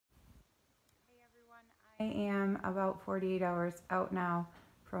I am about 48 hours out now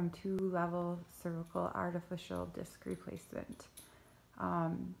from 2-level cervical artificial disc replacement.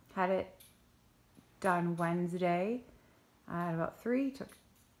 Had it done Wednesday at about 3, took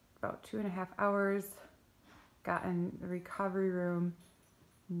about 2.5 hours, got in the recovery room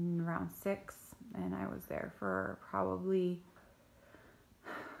around 6, and I was there for probably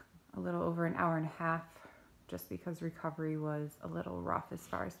a little over an hour and a half, just because recovery was a little rough as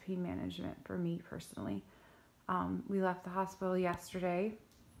far as pain management for me personally. We left the hospital yesterday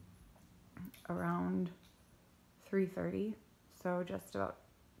around 3:30, so just about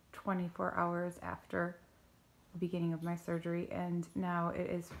 24 hours after the beginning of my surgery, and now it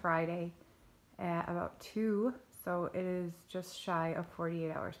is Friday at about 2, so it is just shy of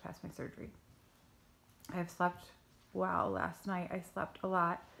 48 hours past my surgery. I've slept well. Last night I slept a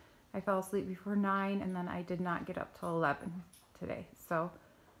lot. I fell asleep before 9, and then I did not get up till 11 today, so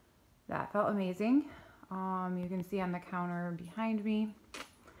that felt amazing. You can see on the counter behind me,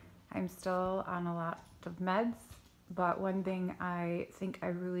 I'm still on a lot of meds, but one thing I think I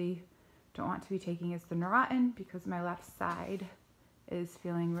really don't want to be taking is the Neurontin, because my left side is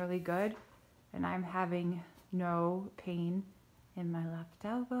feeling really good, and I'm having no pain in my left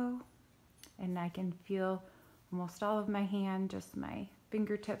elbow, and I can feel almost all of my hand, just my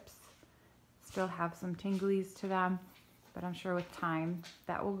fingertips still have some tinglies to them, but I'm sure with time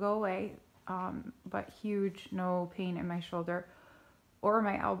that will go away. But huge no pain in my shoulder or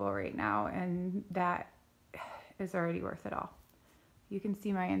my elbow right now, and that is already worth it all. You can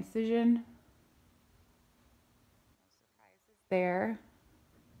see my incision. No surprises there.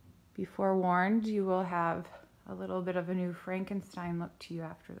 Be forewarned, you will have a little bit of a new Frankenstein look to you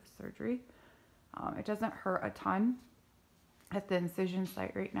after the surgery. It doesn't hurt a ton at the incision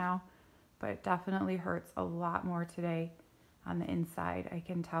site right now, but it definitely hurts a lot more today on the inside. I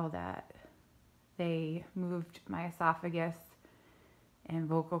can tell that they moved my esophagus and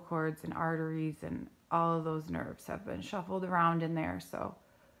vocal cords and arteries, and all of those nerves have been shuffled around in there, so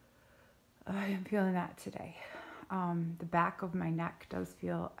I am feeling that today. The back of my neck does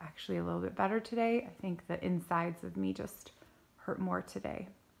feel actually a little bit better today. I think the insides of me just hurt more today.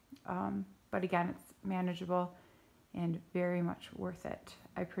 But again, it's manageable and very much worth it.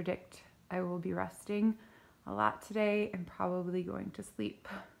 I predict I will be resting a lot today and probably going to sleep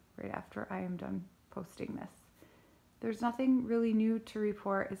right after I am done posting this. There's nothing really new to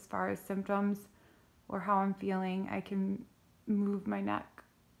report as far as symptoms or how I'm feeling. I can move my neck.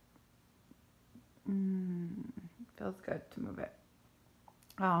 Feels good to move it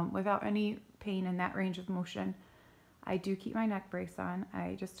without any pain in that range of motion. I do keep my neck brace on.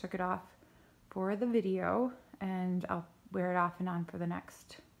 I just took it off for the video, and I'll wear it off and on for the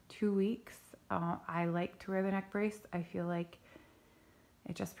next 2 weeks. I like to wear the neck brace. I feel like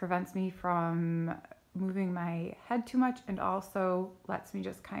it just prevents me from moving my head too much, and also lets me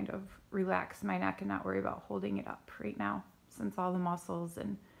just kind of relax my neck and not worry about holding it up right now, since all the muscles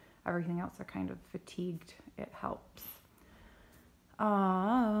and everything else are kind of fatigued. It helps.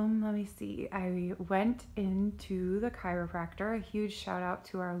 Let me see. I went into the chiropractor. A huge shout out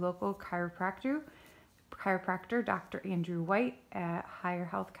to our local chiropractor, Dr. Andrew White at Higher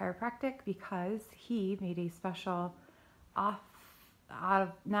Health Chiropractic, because he made a special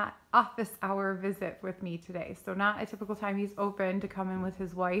not office hour visit with me today. So not a typical time he's open to come in with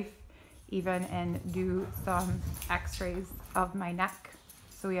his wife even and do some x-rays of my neck.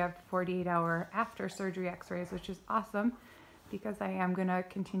 So we have 48-hour after surgery x-rays, which is awesome, because I am going to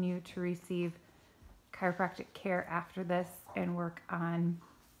continue to receive chiropractic care after this and work on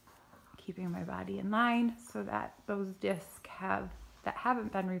keeping my body in line so that those discs that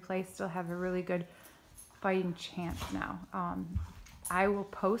haven't been replaced still have a really good fighting chance now. I will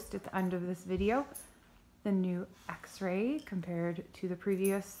post at the end of this video the new x-ray compared to the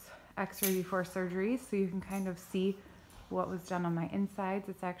previous x-ray before surgery, so you can kind of see what was done on my insides.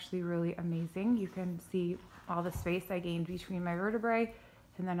 It's actually really amazing. You can see all the space I gained between my vertebrae,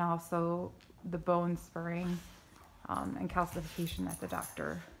 and then also the bone spurring and calcification that the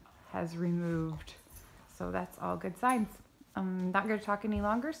doctor has removed. So that's all good signs. I'm not going to talk any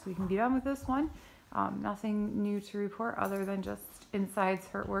longer, so we can be done with this one. Nothing new to report other than just insides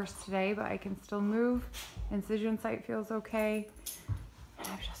hurt worse today, but I can still move. Incision site feels okay.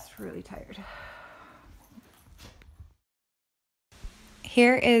 I'm just really tired.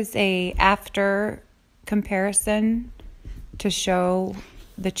 Here is a after comparison to show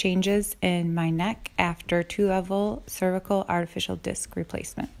the changes in my neck after 2-level cervical artificial disc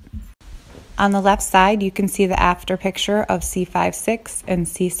replacement. On the left side, you can see the after picture of C5-6 and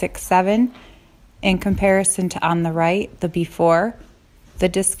C6-7 in comparison to on the right, the before. The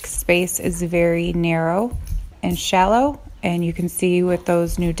disc space is very narrow and shallow, and you can see with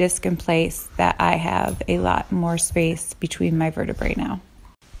those new discs in place that I have a lot more space between my vertebrae now.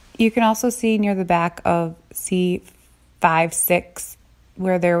 You can also see near the back of C5, 6,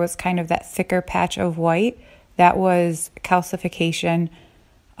 where there was kind of that thicker patch of white, that was calcification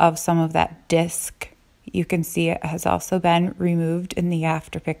of some of that disc. You can see it has also been removed in the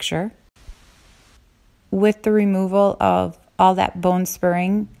after picture. With the removal of all that bone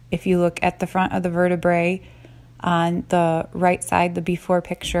spurring, if you look at the front of the vertebrae on the right side, the before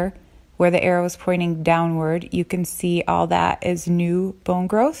picture, where the arrow is pointing downward, you can see all that is new bone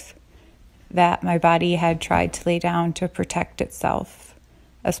growth that my body had tried to lay down to protect itself,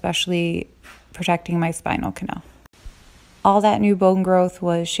 especially protecting my spinal canal. All that new bone growth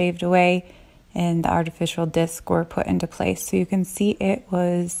was shaved away and the artificial disc were put into place. So you can see it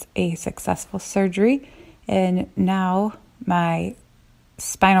was a successful surgery, and now my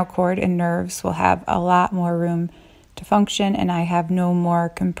spinal cord and nerves will have a lot more room to function, and I have no more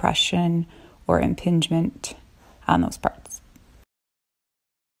compression or impingement on those parts.